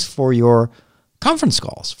use for your conference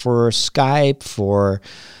calls, for Skype, for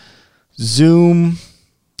Zoom.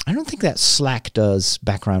 I don't think that Slack does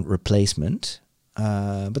background replacement.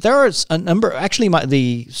 But there are a number. Actually,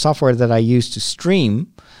 the software that I use to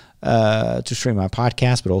stream my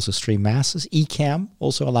podcast, but also stream masses, Ecamm,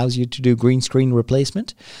 also allows you to do green screen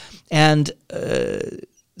replacement. And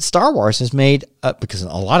Star Wars has made, because a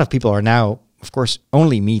lot of people are now, of course,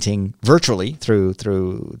 only meeting virtually through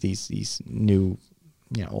these new,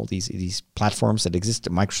 all these platforms that exist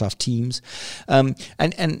at Microsoft Teams,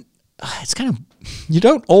 and it's kind of, you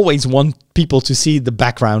don't always want people to see the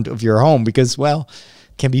background of your home because, well,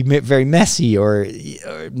 it can be very messy or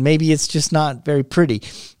maybe it's just not very pretty.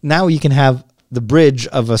 Now you can have the bridge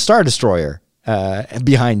of a Star Destroyer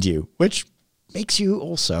behind you, which makes you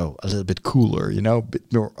also a little bit cooler, a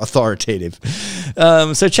bit more authoritative.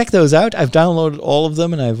 So check those out. I've downloaded all of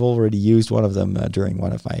them and I've already used one of them during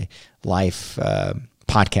one of my live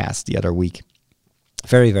podcasts the other week.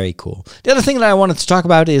 Very, very cool. The other thing that I wanted to talk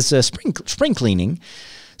about is spring cleaning.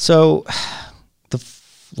 So the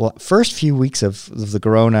first few weeks of the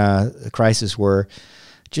Corona crisis were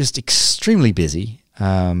just extremely busy.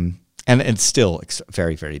 And it's still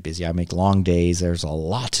very, very busy. I make long days. There's a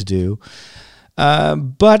lot to do.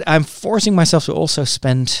 But I'm forcing myself to also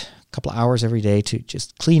spend a couple of hours every day to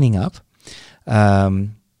just cleaning up.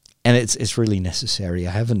 And it's really necessary.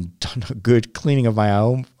 I haven't done a good cleaning of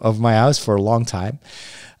my house for a long time.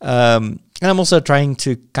 And I'm also trying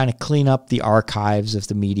to kind of clean up the archives of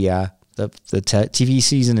the media. The TV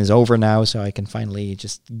season is over now, so I can finally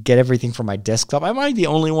just get everything from my desktop. Am I the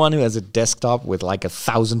only one who has a desktop with like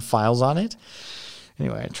 1,000 files on it?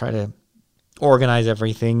 Anyway, I try to organize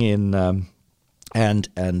everything in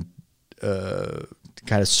and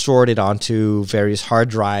kind of sort it onto various hard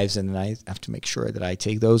drives, and then I have to make sure that I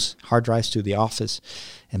take those hard drives to the office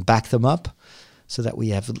and back them up so that we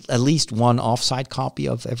have at least one offsite copy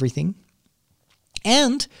of everything.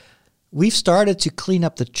 And we've started to clean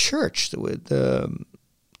up the church. The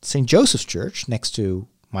St. Joseph's Church, next to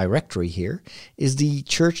my rectory here, is the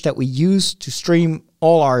church that we use to stream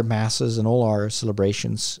all our masses and all our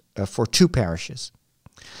celebrations for 2 parishes.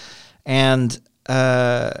 And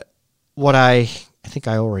what I think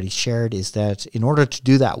I already shared is that in order to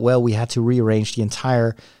do that well, we had to rearrange the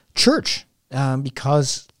entire church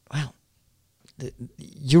because, well,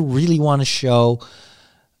 you really want to show.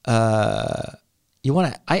 I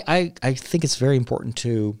think it's very important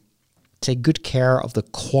to take good care of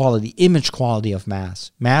the image quality of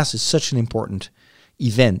Mass. Mass is such an important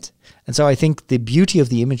event. And so I think the beauty of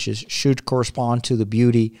the images should correspond to the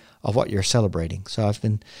beauty of what you're celebrating. So I've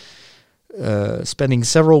been spending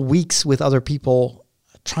several weeks with other people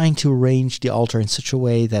trying to arrange the altar in such a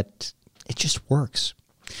way that it just works.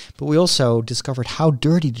 But we also discovered how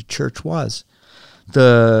dirty the church was.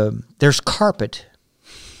 There's carpet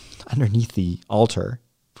underneath the altar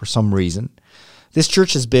for some reason. This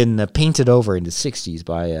church has been painted over in the 60s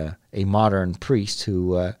by a modern priest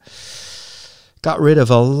who got rid of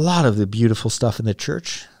a lot of the beautiful stuff in the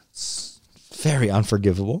church. It's very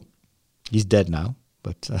unforgivable. He's dead now,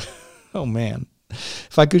 but oh man.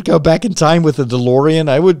 If I could go back in time with a DeLorean,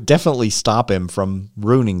 I would definitely stop him from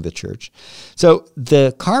ruining the church. So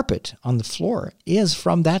the carpet on the floor is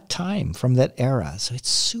from that time, from that era. So it's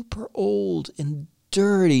super old and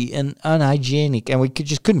dirty and unhygienic, and we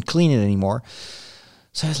just couldn't clean it anymore.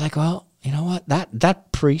 So I was like, well, you know what?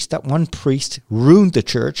 That one priest ruined the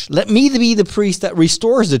church. Let me be the priest that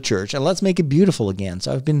restores the church, and let's make it beautiful again.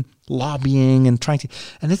 So I've been lobbying and trying to,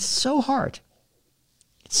 and it's so hard.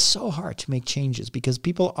 It's so hard to make changes because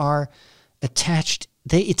people are attached.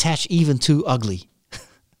 They attach even to ugly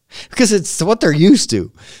because it's what they're used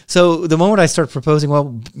to. So the moment I start proposing,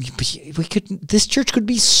 well, this church could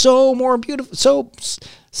be so more beautiful,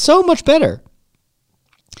 so much better.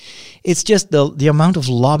 It's just the amount of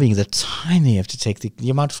lobbying, the time they have to take, the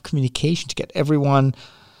amount of communication to get everyone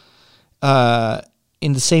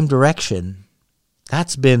in the same direction.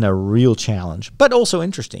 That's been a real challenge, but also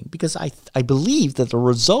interesting because I believe that the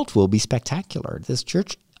result will be spectacular. This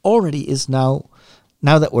church already is now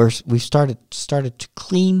that we've started to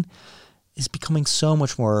clean, is becoming so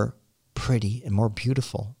much more pretty and more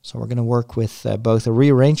beautiful. So we're going to work with both a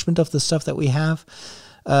rearrangement of the stuff that we have.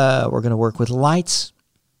 We're going to work with lights,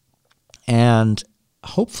 and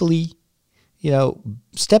hopefully,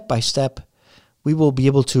 step by step, we will be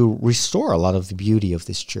able to restore a lot of the beauty of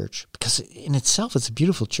this church, because in itself it's a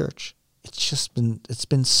beautiful church. It's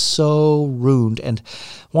been so ruined. And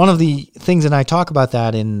one of the things, and I talk about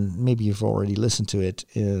that in, maybe you've already listened to it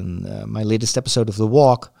in my latest episode of The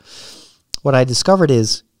Walk, what I discovered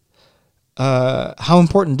is how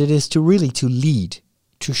important it is to lead,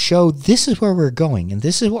 to show this is where we're going and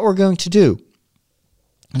this is what we're going to do.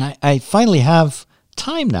 And I finally have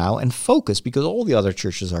time now and focus, because all the other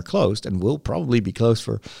churches are closed and will probably be closed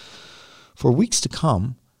for weeks to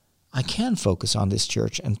come. I can focus on this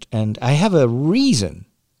church, and I have a reason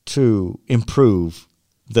to improve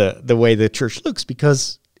the way the church looks,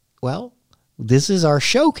 because, well, this is our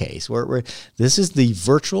showcase. This is the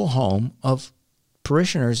virtual home of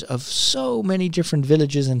parishioners of so many different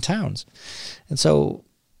villages and towns. And so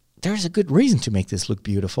there's a good reason to make this look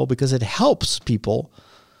beautiful, because it helps people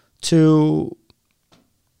to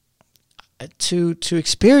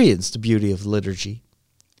experience the beauty of liturgy.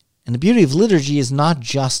 And the beauty of liturgy is not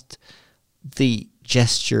just the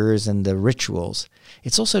gestures and the rituals.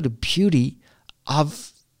 It's also the beauty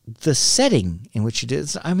of the setting in which it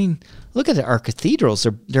is. I mean, look at our cathedrals.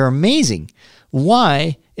 They're amazing.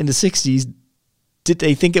 Why, in the 60s, did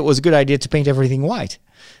they think it was a good idea to paint everything white?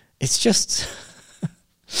 It's just...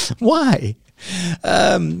 why?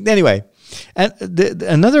 Anyway... And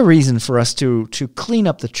another reason for us to clean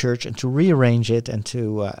up the church and to rearrange it and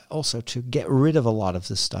to also to get rid of a lot of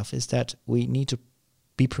this stuff is that we need to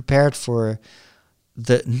be prepared for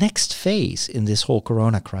the next phase in this whole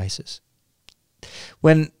corona crisis.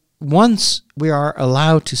 Once we are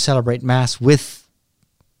allowed to celebrate Mass with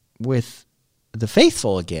the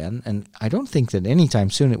faithful again, and I don't think that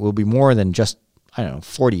anytime soon it will be more than just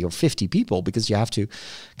 40 or 50 people, because you have to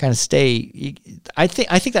kind of stay. I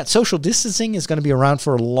think that social distancing is going to be around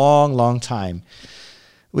for a long, long time.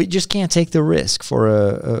 We just can't take the risk for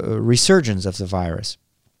a resurgence of the virus.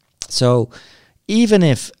 So even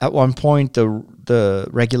if at one point the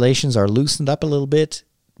regulations are loosened up a little bit,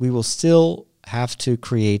 we will still have to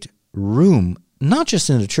create room, not just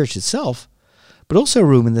in the church itself, but also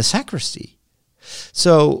room in the sacristy.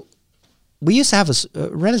 So we used to have a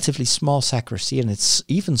relatively small sacristy, and it's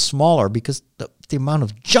even smaller because the amount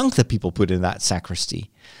of junk that people put in that sacristy.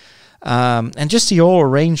 And just the whole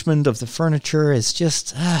arrangement of the furniture is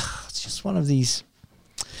just, it's just one of these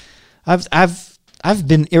I've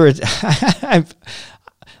been irritated.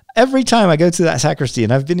 Every time I go to that sacristy,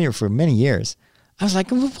 and I've been here for many years, I was like,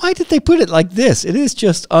 why did they put it like this? It is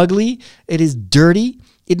just ugly. It is dirty.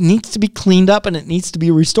 It needs to be cleaned up and it needs to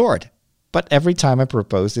be restored. But every time I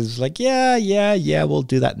proposed, it was like, yeah, we'll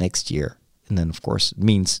do that next year. And then, of course, it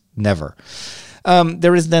means never.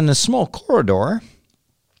 There is then a small corridor.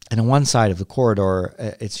 And on one side of the corridor,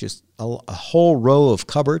 it's just a whole row of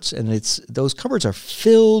cupboards. And those cupboards are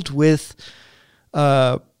filled with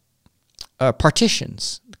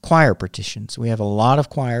partitions, choir partitions. We have a lot of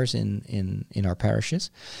choirs in our parishes.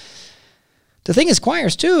 The thing is,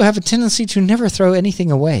 choirs, too, have a tendency to never throw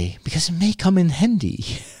anything away because it may come in handy.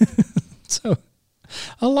 So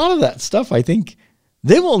a lot of that stuff, I think,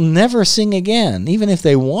 they will never sing again. Even if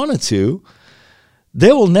they wanted to,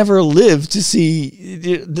 they will never live to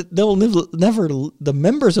see, the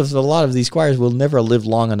members of a lot of these choirs will never live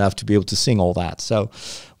long enough to be able to sing all that. So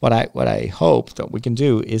what I hope that we can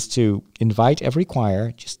do is to invite every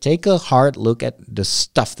choir, just take a hard look at the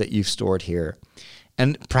stuff that you've stored here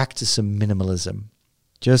and practice some minimalism.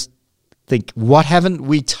 Just think, what haven't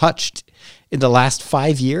we touched in the last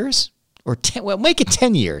 5 years? Or 10, well, make it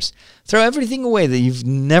 10 years. Throw everything away that you've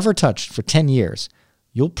never touched for 10 years.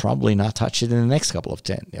 You'll probably not touch it in the next couple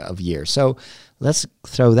of years. So let's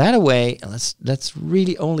throw that away and let's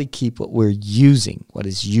really only keep what we're using, what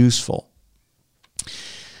is useful.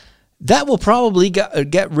 That will probably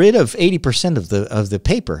get rid of 80% of the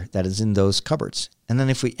paper that is in those cupboards. And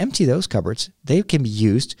then if we empty those cupboards, they can be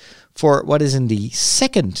used for what is in the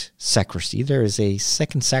second sacristy. There is a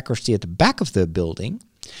second sacristy at the back of the building,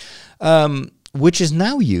 which is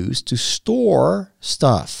now used to store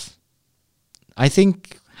stuff. I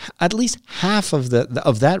think at least half of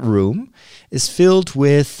that room is filled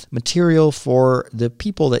with material for the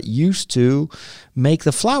people that used to make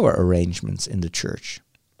the flower arrangements in the church.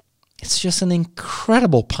 It's just an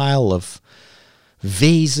incredible pile of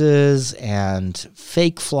vases and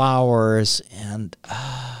fake flowers. And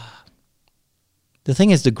the thing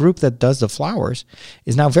is, the group that does the flowers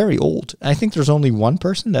is now very old. I think there's only one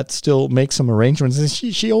person that still makes some arrangements, and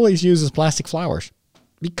she always uses plastic flowers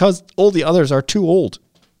because all the others are too old.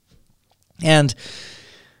 And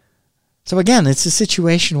so again, it's a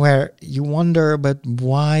situation where you wonder, but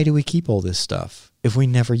why do we keep all this stuff if we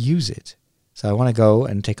never use it? So I want to go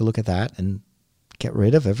and take a look at that and get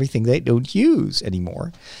rid of everything they don't use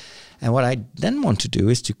anymore. And what I then want to do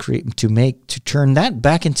is to turn that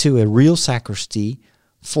back into a real sacristy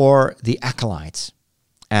for the acolytes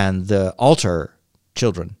and the altar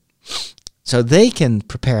children. So they can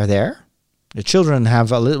prepare there. The children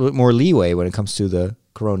have a little bit more leeway when it comes to the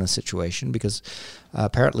corona situation because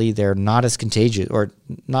apparently they're not as contagious or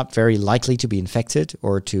not very likely to be infected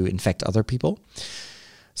or to infect other people.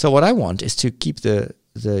 So what I want is to keep the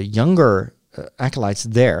younger acolytes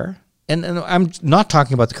there. And I'm not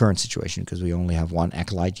talking about the current situation because we only have one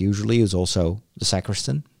acolyte usually who's also the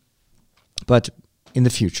sacristan. But in the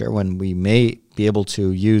future, when we may be able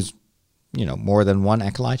to use, more than one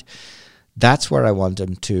acolyte, that's where I want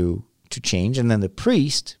them to change. And then the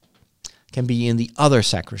priest can be in the other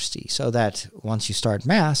sacristy so that once you start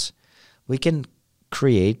Mass, we can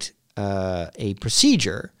create a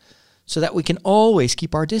procedure so that we can always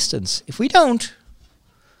keep our distance. If we don't,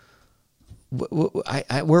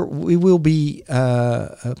 we will be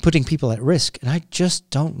putting people at risk, and I just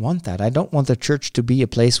don't want that. I don't want the church to be a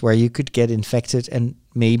place where you could get infected and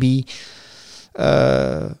maybe,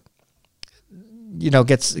 get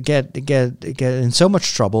in so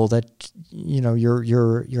much trouble that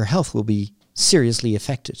your health will be seriously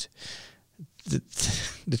affected.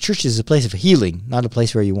 The church is a place of healing, not a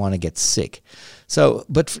place where you want to get sick. So,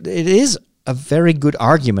 but it is a very good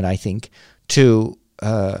argument, I think, to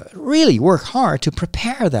really work hard to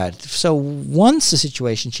prepare that. So once the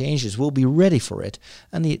situation changes, we'll be ready for it.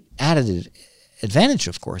 And the added advantage,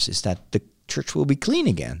 of course, is that the church will be clean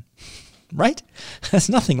again, right? There's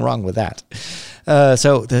nothing wrong with that.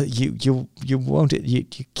 So you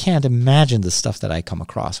can't imagine the stuff that I come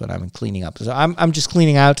across when I'm cleaning up. So I'm just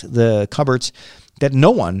cleaning out the cupboards that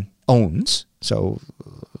no one owns. So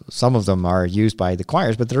some of them are used by the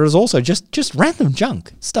choirs, but there is also just random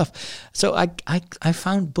junk stuff. So I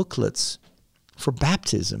found booklets for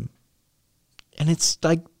baptism, and it's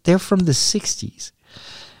like they're from the 60s.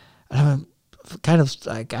 And I'm kind of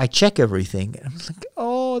like, I check everything, and I'm like,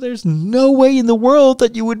 oh, there's no way in the world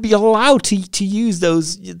that you would be allowed to use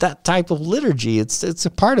that type of liturgy. It's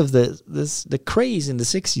a part of the craze in the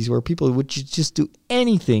 60s where people would just do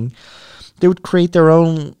anything. They would create their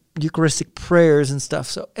own Eucharistic prayers and stuff.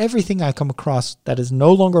 So everything I come across that is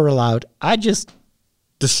no longer allowed, I just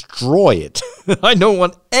destroy it. I don't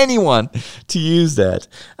want anyone to use that.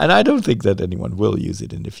 And I don't think that anyone will use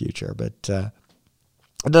it in the future. But then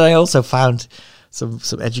I also found some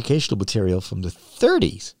educational material from the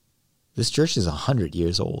 30s. This church is 100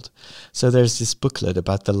 years old. So there's this booklet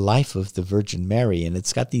about the life of the Virgin Mary, and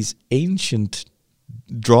it's got these ancient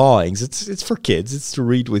drawings. It's for kids. It's to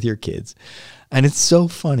read with your kids. And it's so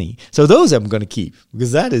funny. So those I'm going to keep,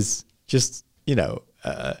 because that is just,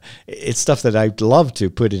 it's stuff that I'd love to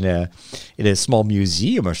put in a small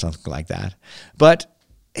museum or something like that. But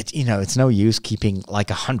it's no use keeping like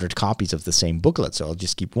 100 copies of the same booklet. So I'll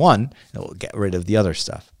just keep one and we'll get rid of the other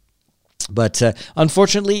stuff. But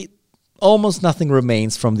unfortunately, almost nothing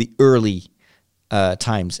remains from the early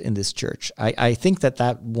times in this church. I think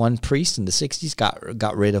that one priest in the 60s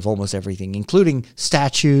got rid of almost everything, including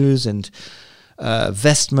statues and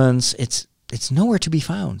vestments. It's nowhere to be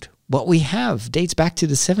found. What we have dates back to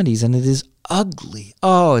the 70s, and it is ugly.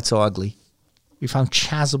 Oh, it's so ugly. We found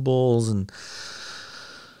chasubles, and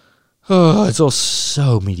it's all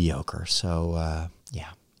so mediocre. So,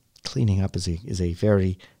 cleaning up is a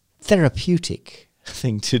very therapeutic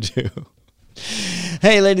thing to do.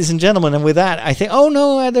 Hey, ladies and gentlemen, and with that, I think,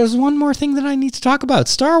 there's one more thing that I need to talk about.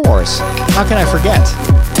 Star Wars. How can I forget?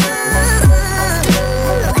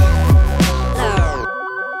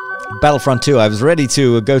 Battlefront 2. I was ready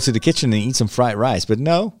to go to the kitchen and eat some fried rice, but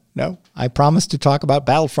no, I promised to talk about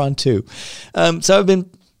Battlefront 2. So I've been,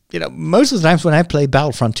 most of the times when I play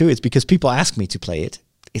Battlefront 2, it's because people ask me to play it.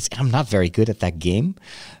 I'm not very good at that game.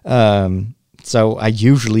 So I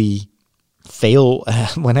usually fail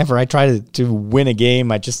whenever I try to win a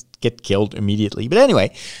game. I just get killed immediately. But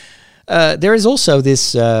anyway, there is also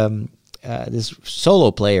this this solo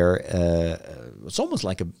player. It's almost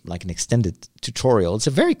like an extended tutorial. It's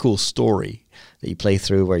a very cool story that you play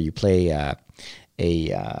through, where you play a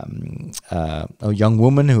young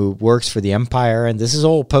woman who works for the Empire, and this is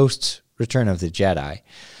all post Return of the Jedi.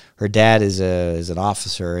 Her dad is an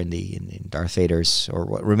officer in Darth Vader's, or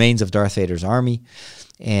what remains of Darth Vader's army,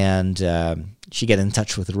 and she get in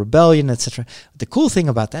touch with the rebellion, etc. The cool thing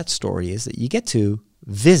about that story is that you get to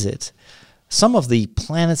visit some of the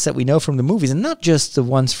planets that we know from the movies, and not just the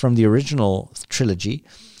ones from the original trilogy,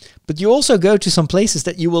 but you also go to some places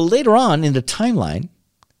that you will later on in the timeline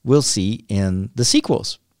will see in the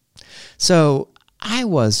sequels. So I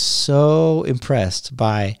was so impressed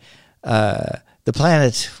by the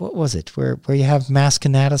planet, what was it, where you have Maz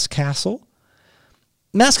Kanata's castle?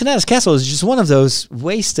 Maz Kanata's castle is just one of those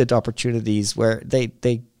wasted opportunities where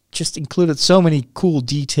they just included so many cool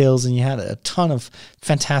details, and you had a ton of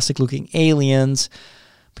fantastic-looking aliens,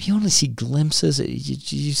 but you only see glimpses.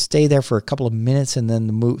 You stay there for a couple of minutes, and then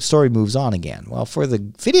the story moves on again. Well, for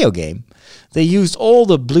the video game, they used all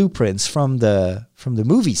the blueprints from the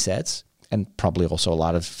movie sets, and probably also a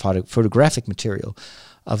lot of photographic material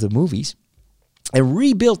of the movies, and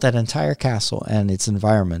rebuilt that entire castle and its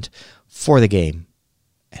environment for the game.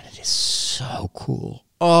 And it is so cool.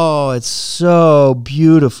 Oh, it's so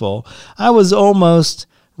beautiful. I was almost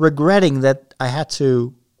regretting that I had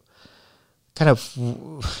to kind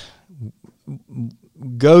of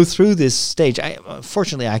go through this stage.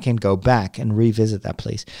 Fortunately, I can go back and revisit that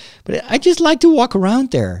place. But I just like to walk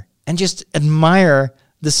around there and just admire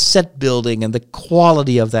the set building and the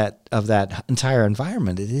quality of that entire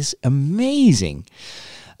environment. It is amazing.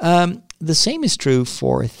 The same is true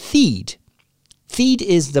for Theed. Theed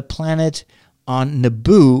is the planet on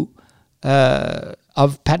Naboo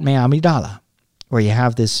of Padme Amidala, where you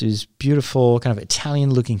have this beautiful kind of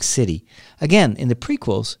Italian-looking city. Again, in the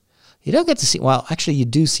prequels, you don't get to see... Well, actually, you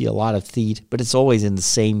do see a lot of Theed, but it's always in the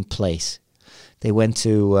same place. They went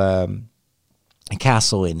to a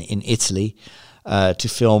castle in Italy to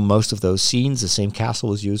film most of those scenes. The same castle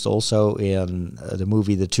was used also in the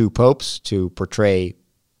movie The Two Popes to portray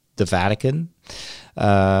the Vatican.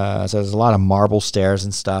 So there's a lot of marble stairs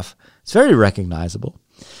and stuff. It's very recognizable.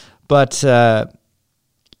 But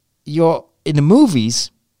you're in the movies,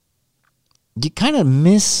 you kind of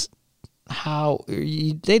miss how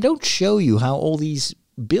they don't show you how all these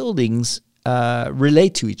buildings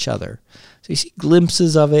relate to each other. So you see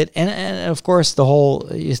glimpses of it, and of course the whole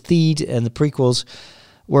Theed and the prequels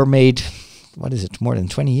were made, more than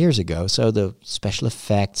 20 years ago. So the special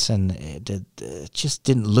effects and it just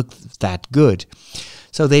didn't look that good.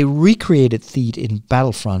 So they recreated Theed in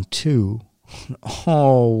Battlefront 2.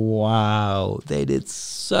 Oh, wow. They did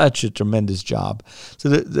such a tremendous job.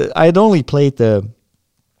 So I had only played the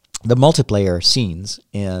multiplayer scenes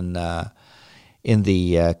in in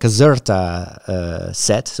the Caserta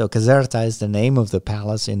set. So Caserta is the name of the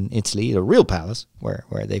palace in Italy, the real palace, where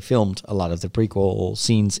they filmed a lot of the prequel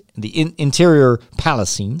scenes, the interior palace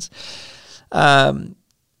scenes.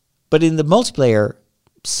 But in the multiplayer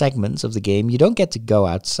segments of the game, you don't get to go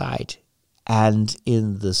outside. And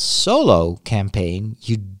in the solo campaign,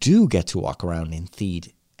 you do get to walk around in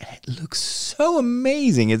Theed. And it looks so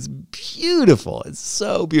amazing. It's beautiful. It's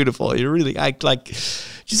so beautiful. You really,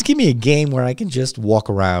 just give me a game where I can just walk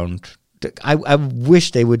around. I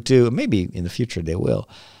wish they would do, maybe in the future they will,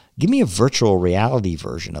 give me a virtual reality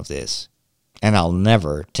version of this. And I'll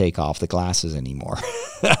never take off the glasses anymore.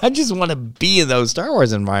 I just want to be in those Star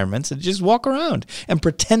Wars environments and just walk around and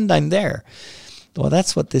pretend I'm there. Well,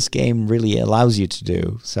 that's what this game really allows you to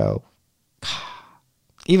do. So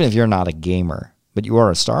even if you're not a gamer, but you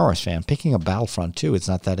are a Star Wars fan, picking up Battlefront 2, it's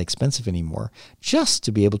not that expensive anymore. Just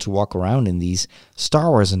to be able to walk around in these Star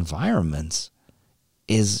Wars environments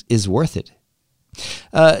is worth it.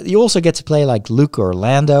 You also get to play like Luke or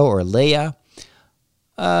Lando or Leia.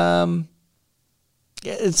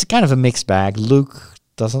 It's kind of a mixed bag. Luke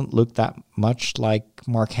doesn't look that much like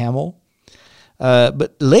Mark Hamill.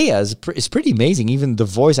 But Leia is pretty amazing. Even the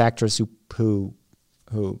voice actress who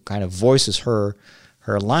kind of voices her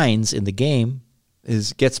lines in the game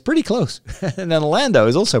gets pretty close. And then Lando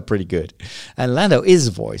is also pretty good. And Lando is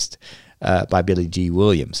voiced by Billy G.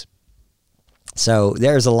 Williams. So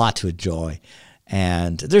there's a lot to enjoy.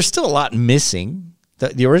 And there's still a lot missing.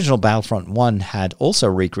 The original Battlefront 1 had also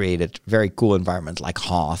recreated very cool environments like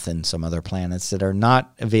Hoth and some other planets that are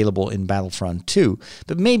not available in Battlefront 2.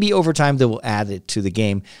 But maybe over time they will add it to the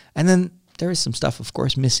game. And then there is some stuff, of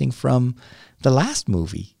course, missing from the last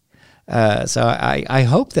movie. So I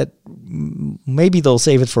hope that maybe they'll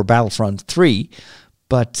save it for Battlefront 3.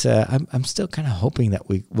 But I'm still kind of hoping that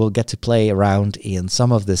we will get to play around in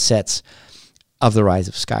some of the sets of The Rise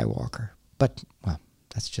of Skywalker. But, well,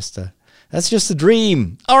 that's just a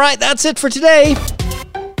dream. All right, that's it for today.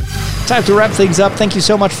 Time to wrap things up. Thank you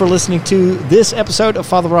so much for listening to this episode of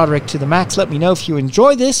Father Roderick to the Max. Let me know if you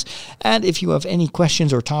enjoy this, and if you have any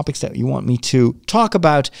questions or topics that you want me to talk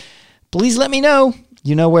about, please let me know.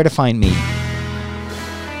 You know where to find me.